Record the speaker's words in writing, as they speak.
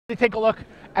Take a look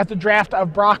at the draft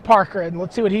of Brock Parker, and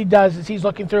let's see what he does as he's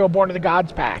looking through a Born of the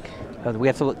Gods pack. We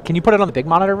have to look. Can you put it on the big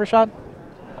monitor, Rashad?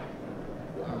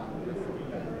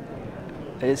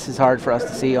 This is hard for us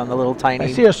to see on the little tiny.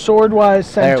 I see a Swordwise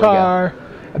Centaur,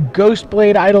 a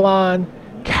Ghostblade Eidolon,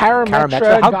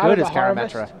 Karametra. How good is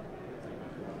Karametra?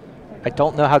 I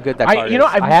don't know how good that card is. You know,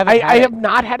 I have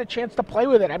not had a chance to play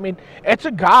with it. I mean, it's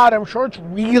a god. I'm sure it's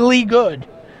really good.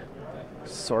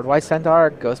 Swordwise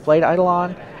Centaur, Ghostblade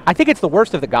Eidolon. I think it's the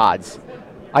worst of the gods.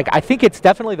 Like, I think it's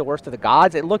definitely the worst of the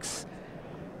gods. It looks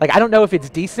like, I don't know if it's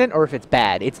decent or if it's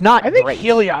bad. It's not great. I think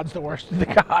Heliod's the worst of the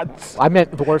gods. I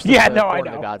meant the worst of the Born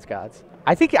of the gods.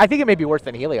 I think it may be worse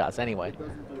than Helios anyway.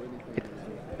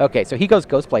 Okay, so he goes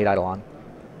Ghostblade Eidolon.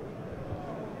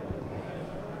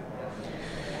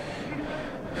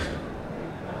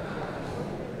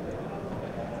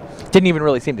 Didn't even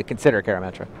really seem to consider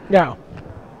Karametra. No.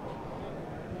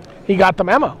 He got the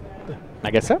memo.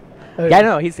 I guess so. Yeah,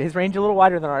 no, his range a little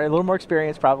wider than ours, a little more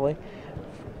experience probably.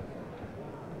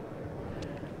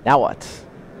 Now what?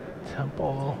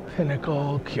 Temple,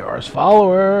 Pinnacle, Kiara's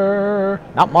Follower.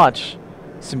 Not much.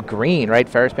 Some green, right?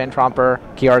 Ferris Band Tromper,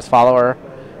 Kiara's Follower.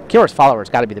 Kiara's Follower's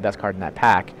got to be the best card in that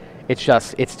pack. It's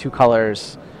just, it's 2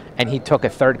 colors, and he took a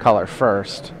 3rd color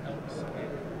first.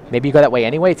 Maybe you go that way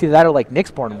anyway. It's either that or like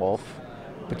Nyxborn Wolf.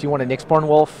 But do you want a Nyxborn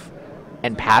Wolf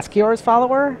and pass Kiara's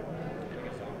Follower?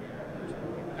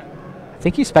 I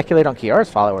think you speculate on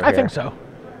Kiara's Follower I think so.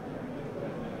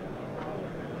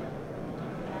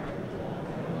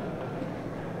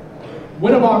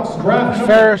 Winterbox draft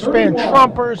Ferris Band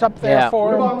Tromper's up there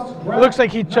for him. Looks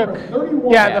like he took,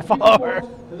 the Follower.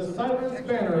 To the Silence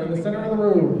banner in the center of the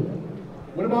room.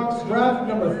 Winterbox draft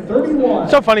number 31.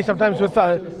 It's so funny sometimes with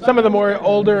some of the more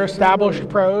older established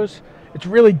pros. It's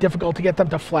really difficult to get them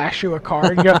to flash you a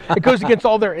card. You know, it goes against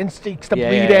all their instincts to bleed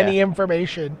any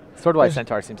information. Swordwise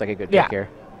Centaur seems like a good pick here.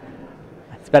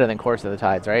 It's better than Course of the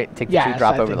Tides, right? Take the 2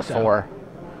 drop over the 4.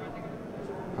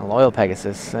 A Loyal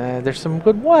Pegasus. There's some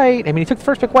good white. I mean, he took the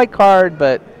first pick white card,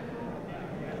 but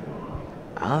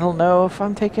I don't know if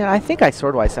I'm taking. I think I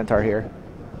Swordwise Centaur here.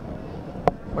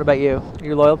 What about you?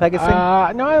 Your Loyal Pegasus?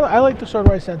 No, I like the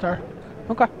Swordwise Centaur.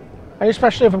 Okay.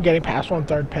 Especially if I'm getting past 1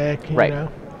 3rd pick. You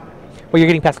know. Well, you're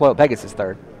getting past Loyal Pegasus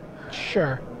 3rd.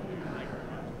 Sure.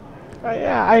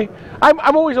 Yeah,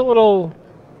 I'm always a little.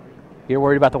 You're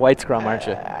worried about the white scrum, aren't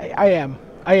you? I am.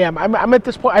 I'm at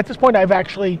this point. At this point, I've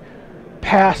actually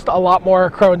passed a lot more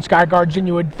Crone Skyguards than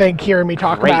you would think hearing me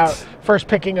talk about first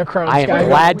picking a Crone Skyguard. I am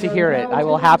glad to hear it. I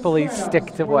will happily stick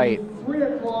to white.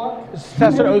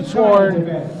 Tested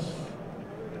Oathsworn.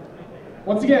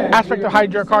 Once again, Aspect of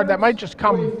Hydra card that might just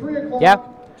come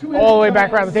all the way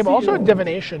back around the table. Also a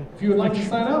Divination. If you would like to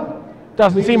sign up,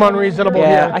 doesn't seem unreasonable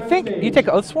here. I think you take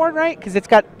Oathsworn, right? Because it's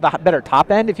got the better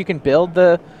top end if you can build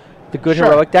the good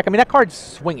heroic deck. I mean, that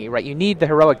card's swingy, right? You need the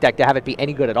heroic deck to have it be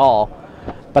any good at all.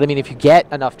 But I mean, if you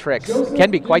get enough tricks, it can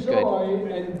be quite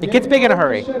good. It gets big in a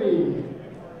hurry.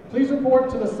 Please report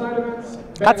to the side events.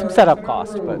 Got some setup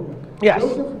cost, but yes.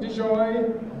 Joseph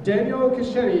DeJoy, Daniel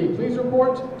Cachetti, please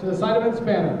report to the side events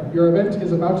banner. Your event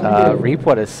is about to begin. Reap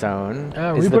What Is Sown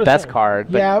is the best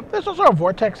card. But yeah, there's also a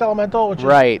Vortex Elemental, which is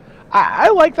I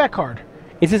like that card.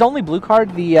 Is his only blue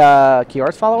card the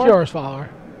Kiara's Follower? Kiara's Follower.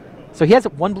 So he has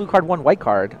 1 blue card, 1 white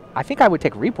card. I think I would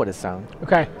take Reap What Is Sown.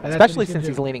 Okay. Especially since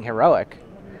he's leaning heroic.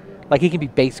 Like, he can be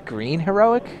base green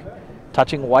heroic,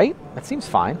 touching white. That seems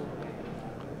fine.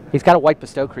 He's got a white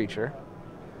bestow creature.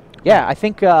 Yeah, I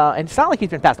think, and it's not like he's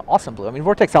been past awesome blue. I mean,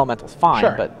 Vortex Elemental's fine,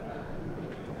 but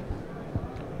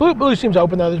blue seems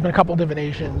open though. There's been a couple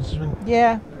divinations.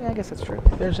 Yeah, I guess that's true.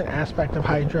 There's an aspect of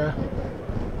Hydra,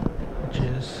 which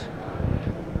is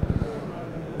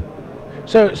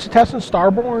so Setessan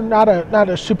Starborn. Not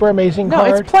a super amazing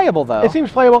card. No, it's playable though. It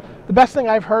seems playable. The best thing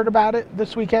I've heard about it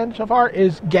this weekend so far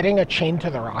is getting a Chain to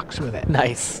the Rocks with it.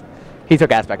 Nice. He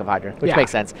took Aspect of Hydra, which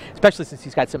makes sense, especially since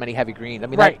he's got so many heavy green. I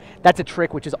mean, that's a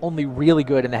trick which is only really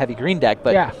good in the heavy green deck,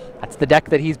 but that's the deck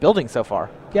that he's building so far.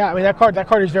 Yeah, I mean, that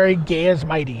card is very gay as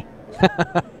mighty.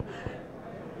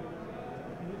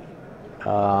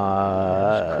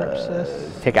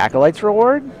 Take Acolyte's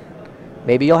Reward.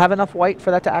 Maybe you'll have enough white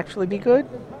for that to actually be good.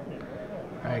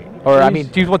 Right. Or, I mean,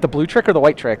 do you want the blue trick or the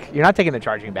white trick? You're not taking the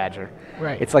Charging Badger.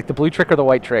 Right. It's like the blue trick or the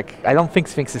white trick. I don't think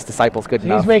Sphinx's Disciple's good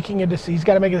enough. He's making a decision. He's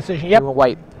got to make a decision. Yep.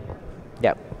 White.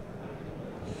 Yep.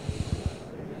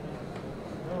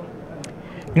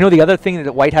 You know the other thing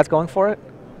that white has going for it?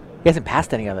 He hasn't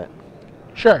passed any of it.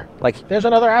 Sure. Like, there's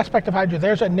another aspect of Hydra.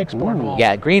 There's a Nyxborn Wolf.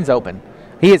 Yeah, green's open.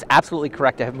 He is absolutely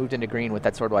correct to have moved into green with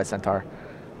that Swordwise Centaur.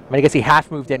 I mean, I guess he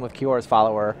half moved in with Kiara's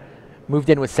Follower, moved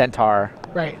in with Centaur.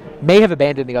 Right. May have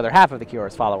abandoned the other half of the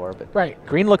Kior's follower, but Right.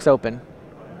 green looks open.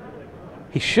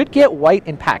 He should get white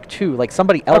in pack 2, like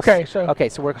somebody else. Okay, so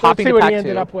we're let's hopping see to what pack he 2.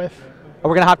 ended up with. Oh,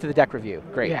 we're gonna hop to the deck review.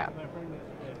 Great. Yeah.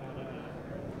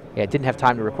 Yeah, didn't have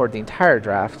time to record the entire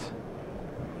draft.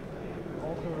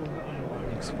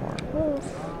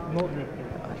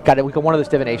 Got it. One of those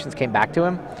divinations came back to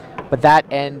him, but that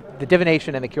and the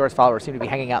divination and the Kior's follower seem to be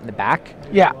hanging out in the back.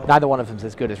 Yeah. Neither one of them is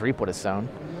as good as Reap would have sown.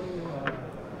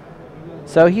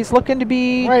 So he's looking to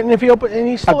be Right, and if he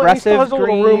he still has a little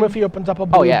green. room if he opens up a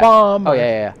blue yeah. bomb. Oh, or,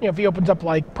 yeah. You know, if he opens up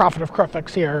like Prophet of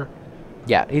Crufix here.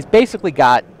 Yeah, he's basically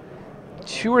got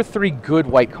 2 or 3 good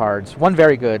white cards. One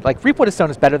very good. Like Reap would have sown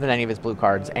is better than any of his blue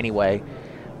cards anyway.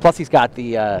 Plus he's got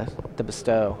the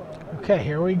bestow. Okay,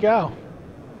 here we go.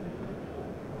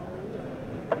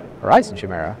 Horizon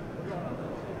Chimera.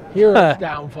 Hero's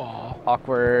downfall.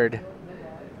 Awkward.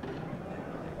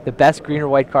 The best green or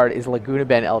white card is Laguna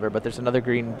Bend Elder, but there's another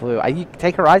green blue. You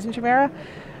take Horizon Chimera?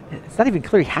 It's not even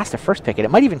clear he has to first pick it.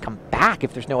 It might even come back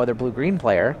if there's no other blue-green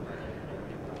player.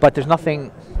 But there's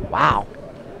nothing. Wow.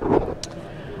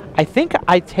 I think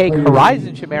I take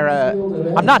Horizon Chimera.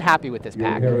 I'm not happy with this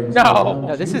pack.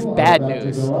 No, this is bad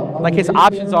news. Like his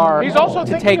options are. He's also to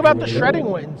thinking take about the shredding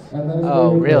winds.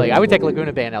 Oh, really? I would take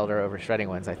Laguna Band Elder over Shredding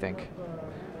Winds, I think.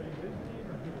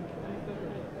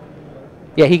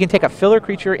 Yeah, he can take a filler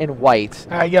creature in white.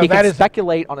 Yeah, he that can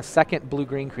speculate on a second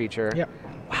blue-green creature. Yep.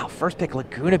 Wow, first pick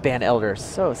Laguna Band Elder.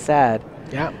 So sad.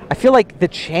 Yeah. I feel like the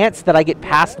chance that I get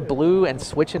past blue and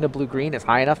switch into blue-green is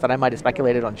high enough that I might have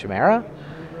speculated on Chimera.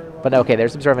 But okay,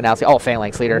 there's Observe Analysis. Oh,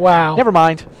 Phalanx Leader. Wow. Never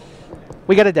mind.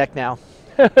 We got a deck now.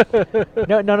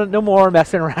 No more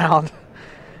messing around.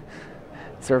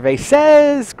 Survey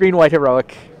says green-white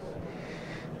heroic.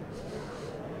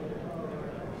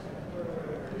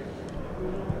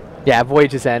 Yeah,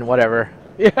 Voyage's End, whatever.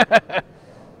 Yeah.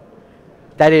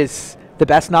 That is the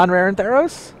best non-rare in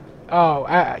Theros? Oh,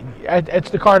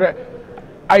 it's the card.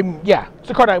 It's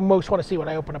the card I most want to see when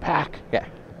I open a pack. Yeah.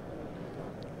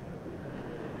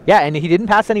 Yeah, and he didn't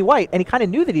pass any white, and he kind of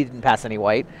knew that he didn't pass any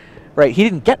white, right? He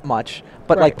didn't get much,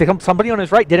 but Right. like somebody on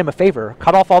his right did him a favor,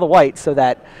 cut off all the white so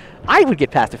that I would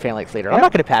get past a Phalanx Leader. I'm Yep.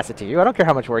 not going to pass it to you. I don't care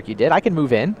how much work you did. I can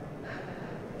move in.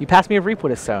 You passed me a Reap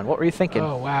with a Sown. What were you thinking?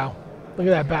 Oh, wow. Look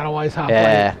at that Battle-Wise Hoplite.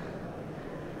 Yeah.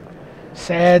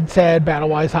 Sad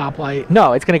Battle-Wise Hoplite.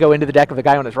 No, it's going to go into the deck of the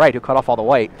guy on his right who cut off all the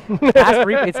white.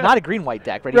 It's not a green-white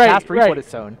deck, right? He passed Reap with a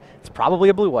Sown. It's probably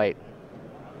a blue-white.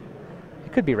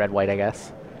 It could be red-white, I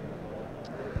guess.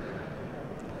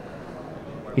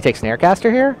 You take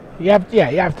Snarecaster here? You have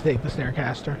to take the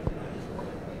Snarecaster.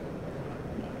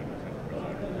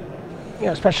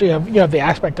 Especially you have the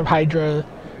aspect of Hydra.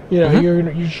 You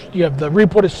have the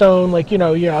Reap what is sown. Like you're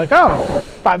like, oh,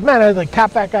 5 mana, like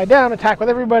tap that guy down, attack with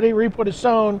everybody, Reap what is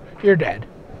sown, you're dead.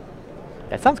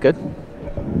 That sounds good.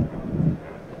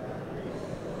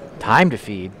 Time to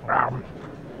feed.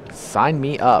 Sign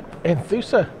me up.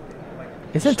 Enthusa.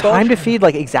 Isn't time to feed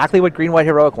like exactly what green-white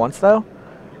heroic wants though?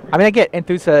 I mean, I get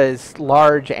Enthusa is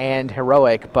large and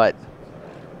heroic, but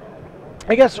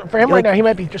I guess for him right now, he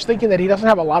might be just thinking that he doesn't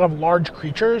have a lot of large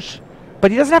creatures. but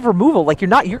he doesn't have removal. Like you're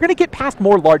going to get past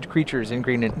more large creatures in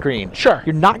green and green. Sure.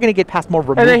 You're not going to get past more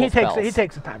removal And then he spells.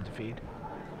 takes the time to feed.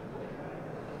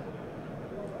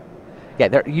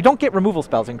 Yeah, you don't get removal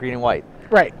spells in green and white.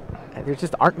 Right. There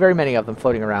just aren't very many of them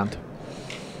floating around.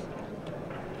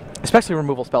 Especially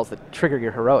removal spells that trigger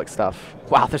your heroic stuff.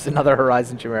 Wow, there's another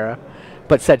Horizon Chimera.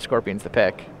 But Sedge Scorpion's the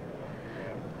pick.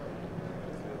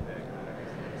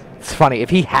 It's funny, if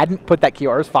he hadn't put that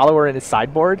Kior's follower in his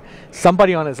sideboard,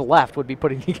 somebody on his left would be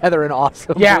putting together an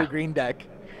awesome blue-green deck.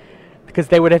 Because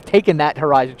they would have taken that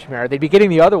Horizon Chimera. They'd be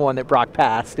getting the other one that Brock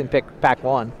passed in pack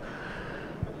 1.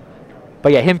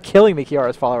 But yeah, him killing the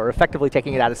Kior's follower, effectively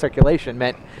taking it out of circulation,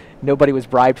 meant nobody was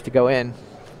bribed to go in.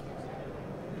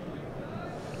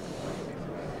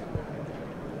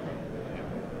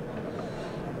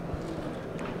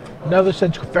 Another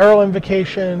Sedge Feral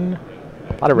Invocation.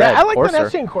 A lot of red. I like Courser. the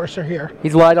Nessian Courser here.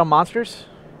 He's light on monsters?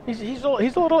 He's a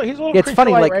little Yeah, it's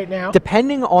funny, light like, right now.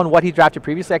 depending on what he drafted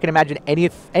previously, I can imagine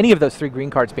any of those 3 green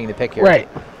cards being the pick here. Right.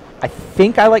 I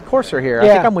think I like Courser here. I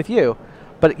Yeah. think I'm with you.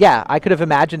 But yeah, I could have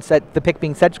imagined the pick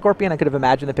being Sedge Scorpion. I could have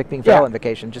imagined the pick being Feral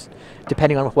Invocation, just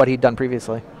depending on what he'd done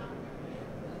previously.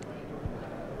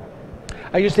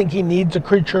 I just think he needs a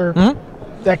creature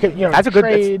that could, That's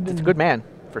trade. that's a good man,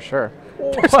 for sure.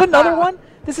 There's another one?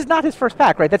 This is not his first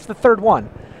pack, right? That's the 3rd one.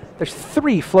 There's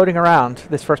 3 floating around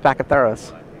this first pack of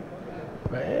Theros.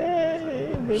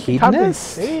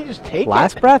 Hedonist? Maybe just take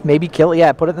Last it. Breath? Maybe kill it.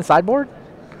 Yeah, put it in the sideboard?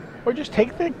 Or just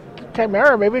take the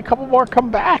Chimera. Maybe a couple more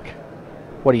come back.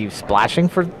 What are you splashing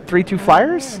for 3/2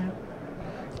 flyers?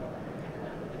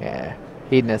 Yeah,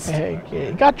 Hedonist. Hey,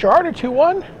 you got Gerard at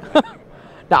 2-1.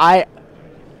 Now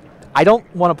I don't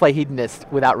want to play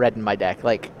Hedonist without red in my deck.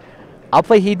 Like, I'll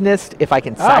play Hedonist if I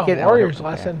can sack it. Warrior's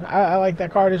Lesson. I like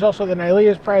that card. There's also the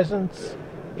Nylea's Presence.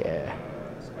 Yeah.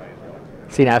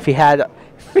 See, now if he had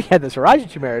this Horizon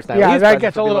Chimeras, now Yeah, that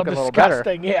gets a little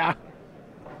disgusting. Yeah.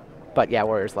 But yeah,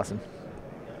 Warrior's Lesson.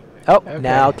 Oh, Okay.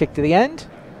 now kick to the end.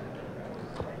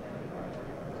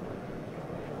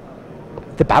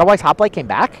 The Battlewise Hoplite came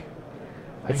back.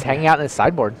 It's hanging out in his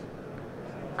sideboard.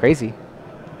 Crazy.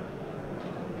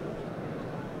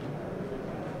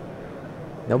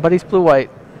 Nobody's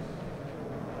blue-white.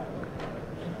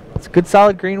 It's good,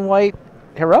 solid green-white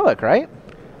heroic, right?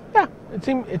 Yeah. It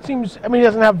seems. I mean, he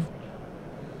doesn't have.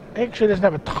 He actually doesn't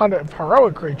have a ton of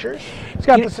heroic creatures. He's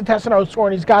got the Setessan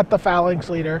Oathsworn. He's got the Phalanx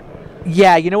Leader.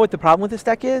 Yeah, you know what the problem with this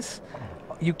deck is?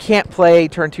 You can't play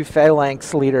turn 2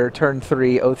 Phalanx Leader, turn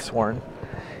 3 Oathsworn.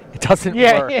 It doesn't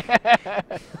work. Yeah.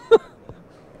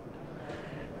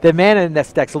 The mana in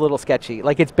this deck's a little sketchy.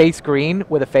 Like, it's base green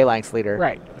with a Phalanx Leader.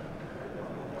 Right.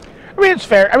 I mean, it's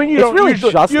fair. I mean, you It's don't really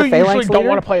usually, just you the Phalanx usually don't Leader?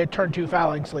 want to play a turn 2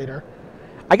 Phalanx Leader.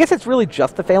 I guess it's really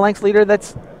just the Phalanx Leader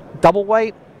that's double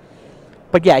white.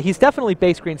 But yeah, he's definitely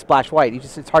base green splash white.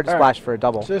 It's hard to splash for a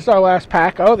double. So this is our last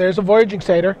pack. Oh, there's a Voyaging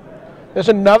Satyr. There's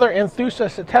another Anthusa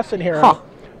Setessan hero. Huh.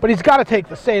 But he's got to take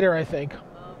the Satyr, I think.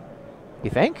 You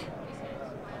think?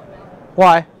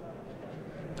 Why?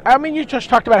 I mean, you just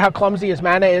talked about how clumsy his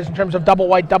mana is in terms of double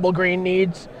white, double green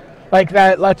needs. Like,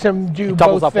 that lets him do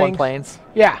Doubles both up things. one planes.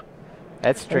 Yeah.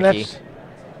 That's And tricky.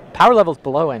 Power level's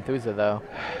below Anthusa, though.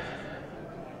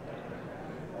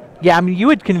 Yeah, I mean, you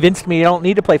had convinced me you don't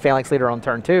need to play Phalanx Leader on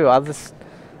turn 2. I'll just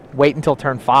wait until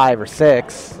turn 5 or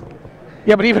 6.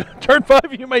 Yeah, but even turn 5,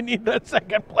 you might need that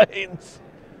second planes.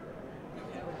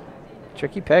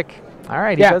 Tricky pick. All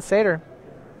right, he goes Satyr.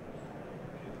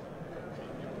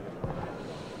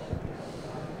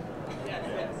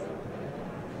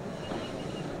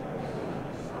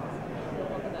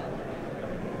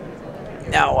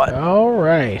 Now what? All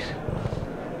right.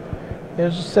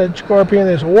 There's a Sedge Scorpion.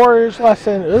 There's a Warrior's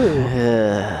Lesson. Ooh.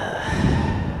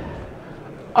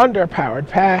 Underpowered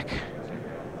pack.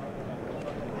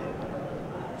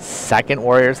 Second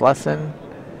Warrior's Lesson.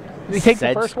 Did he take the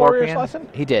Sedge first Scorpion? Warrior's Lesson?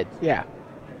 He did. Yeah.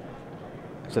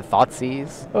 So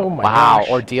Thoughtseize. Oh my wow. gosh.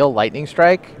 Ordeal Lightning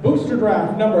Strike. Booster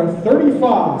draft number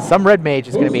 35. Some red mage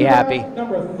is going to be Booster happy. draft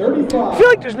number 35. I feel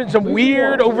like there's been some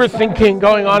weird overthinking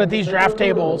going on at these draft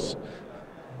tables.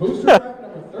 Booster draft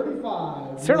number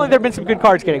 35. Certainly there have been some good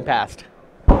cards getting passed.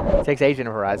 Takes Agent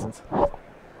of Horizons.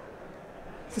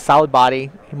 It's a solid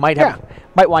body. He might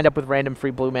might wind up with random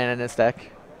free blue mana in his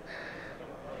deck.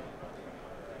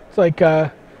 It's like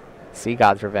Sea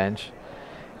God's Revenge.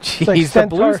 Jeez, like the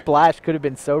blue Centaur. splash could have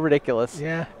been so ridiculous.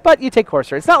 Yeah. But you take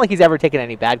Corsair. It's not like he's ever taken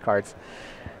any bad cards.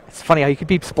 It's funny how you could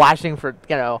be splashing for,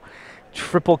 you know,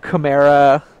 triple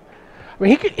Chimera.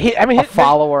 I mean, A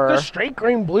follower. The straight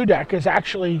green blue deck is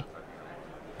actually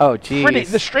Oh, geez. pretty.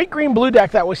 The straight green blue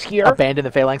deck that was here Abandon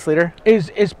the Phalanx Leader.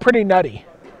 is pretty nutty.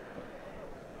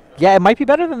 Yeah, it might be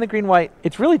better than the green-white.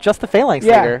 It's really just the Phalanx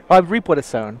Yeah. Leader. Oh, Reap What Is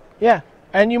Sown. Yeah,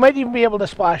 and you might even be able to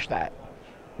splash that.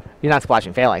 You're not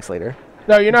splashing Phalanx Leader.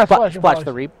 No, you're not splashing. Splash Phalanx.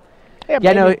 the Reap. Yeah,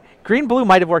 Yeah, no, maybe. green-blue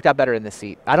might have worked out better in this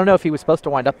seat. I don't know if he was supposed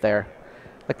to wind up there.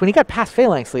 Like, when he got past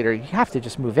Phalanx Leader, you have to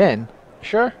just move in.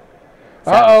 Sure.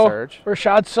 Savage Uh-oh. Surge.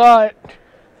 Rashad saw it.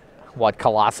 What,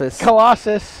 Colossus?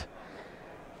 Colossus.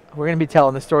 We're going to be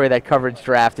telling the story of that coverage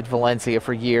draft at Valencia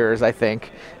for years, I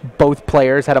think. Both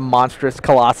players had a monstrous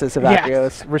Colossus of Yes.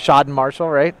 Atrios. Rashad and Marshall,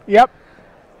 right? Yep.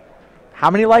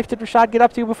 How many life did Rashad get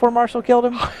up to before Marshall killed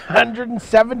him?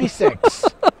 176.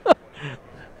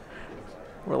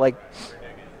 We're like,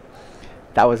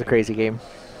 that was a crazy game.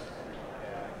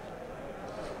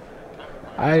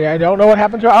 I don't know what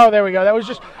happened to. Oh, there we go. That was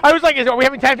just. I was like, are we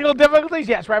having technical difficulties?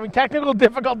 Yes, we're having technical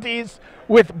difficulties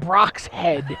with Brock's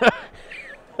head.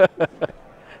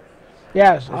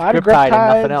 Yes, a lot of Grip Tide and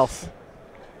nothing Tides. else.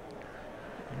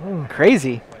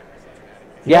 Crazy.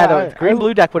 Yeah, Yeah, the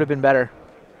green-blue deck would have been better.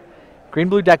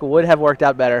 Green-blue deck would have worked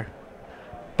out better.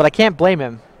 But I can't blame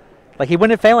him. Like, he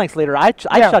went in Phalanx Leader. I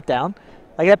shut down.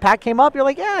 Like, that pack came up, you're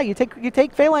like, yeah, you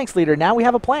take Phalanx Leader. Now we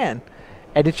have a plan.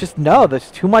 And it's just, no,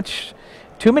 there's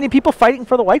too many people fighting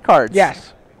for the white cards.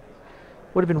 Yes.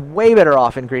 Would have been way better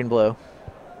off in green-blue.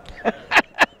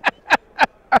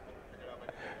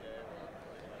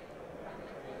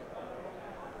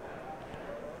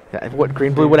 What,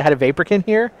 green-blue would have had a Vaporkin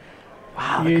here?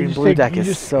 Wow, the You green-blue just deck you is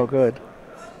just- so good.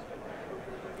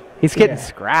 He's getting Yeah.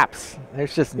 scraps.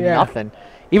 There's just Yeah. nothing.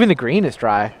 Even the green is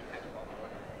dry.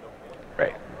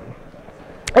 Right.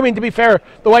 I mean, to be fair,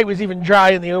 the white was even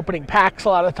dry in the opening packs a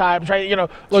lot of times, right? You know,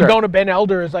 Laguna Ben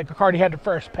Elder is like a card he had to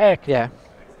first pick. Yeah.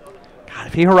 God,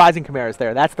 if he Horizon Chimera's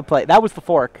there, that's the play. That was the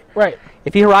fork. Right.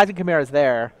 If he Horizon Chimera's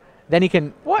there, then he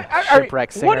can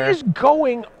shipwreck Singer. What is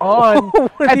going on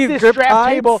at this draft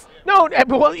table? No,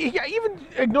 well, yeah, even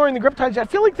ignoring the grip tides, I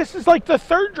feel like this is like the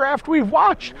third draft we've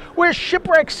watched where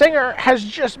Shipwreck Singer has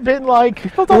just been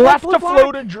like left to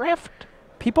float adrift.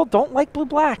 People don't like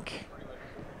blue-black.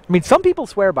 I mean, some people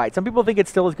swear by it. Some people think it's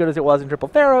still as good as it was in Triple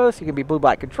Theros. You can be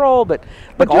blue-black control, but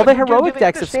all the heroic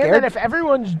decks have scared. That if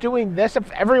everyone's doing this,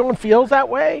 if everyone feels that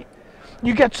way,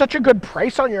 you get such a good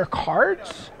price on your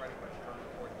cards.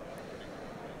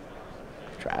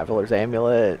 Traveler's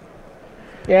Amulet.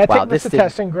 Yeah, I think this is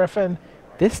testing Griffin.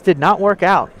 This did not work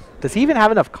out. Does he even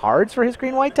have enough cards for his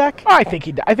green-white deck? Oh, I think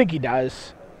he does. I think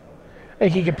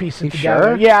he can piece it together.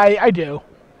 Sure? Yeah, I do.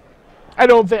 I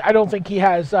don't think he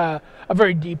has a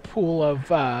very deep pool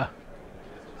of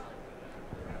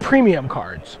premium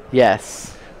cards.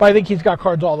 Yes. But I think he's got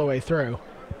cards all the way through.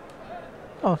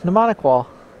 Oh, Mnemonic Wall.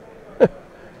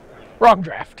 Wrong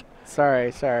draft.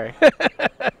 Sorry.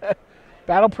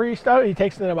 Battle Priest, oh, he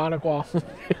takes the Mnemonic Wall.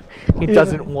 he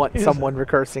doesn't want someone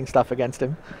recursing stuff against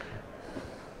him.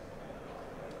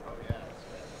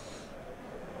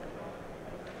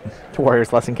 The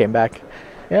Warrior's Lesson came back.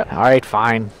 Yeah. All right,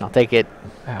 fine. I'll take it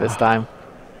this time.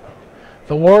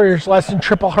 The Warrior's Lesson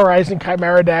Triple Horizon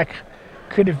Chimera deck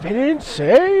could have been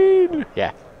insane.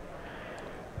 Yeah.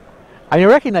 I mean, I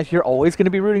recognize you're always going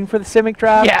to be rooting for the Simic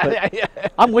draft. Yeah.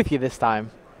 I'm with you this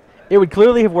time. It would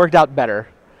clearly have worked out better.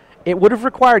 It would have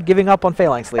required giving up on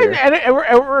Phalanx Leader. And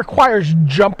it requires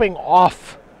jumping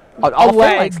off a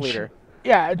ledge. Phalanx Leader.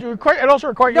 Yeah, it also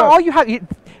requires... No, all you have...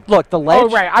 Look, the ledge, oh,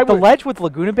 right, the ledge with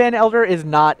Laguna Band Elder is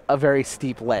not a very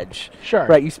steep ledge. Sure.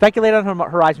 Right, you speculate on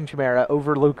Horizon Chimera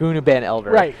over Laguna Band Elder.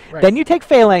 Right. Then you take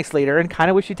Phalanx Leader and kind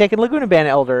of wish you'd taken Laguna Band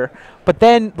Elder, but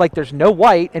then, like, there's no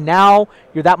white, and now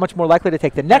you're that much more likely to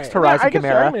take the next Horizon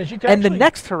Chimera and the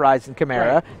next Horizon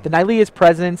Chimera, the Nylea's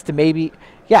Presence to maybe...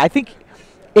 Yeah, I think...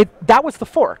 That was the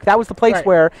fork. That was the place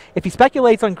where if he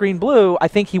speculates on green-blue, I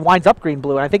think he winds up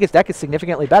green-blue, and I think his deck is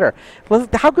significantly better. Well,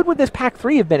 how good would this pack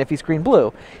 3 have been if he's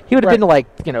green-blue? He would have been like,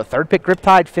 third pick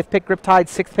Griptide, fifth pick Griptide,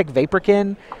 sixth pick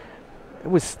Vaporkin.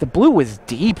 The blue was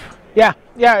deep. Yeah,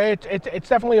 it's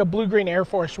definitely a blue-green Air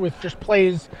Force with just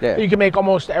plays that you can make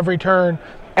almost every turn,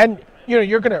 and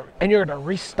you're gonna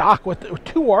restock with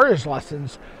 2 Warriors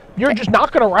Lessons. You're just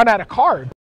not gonna run out of cards.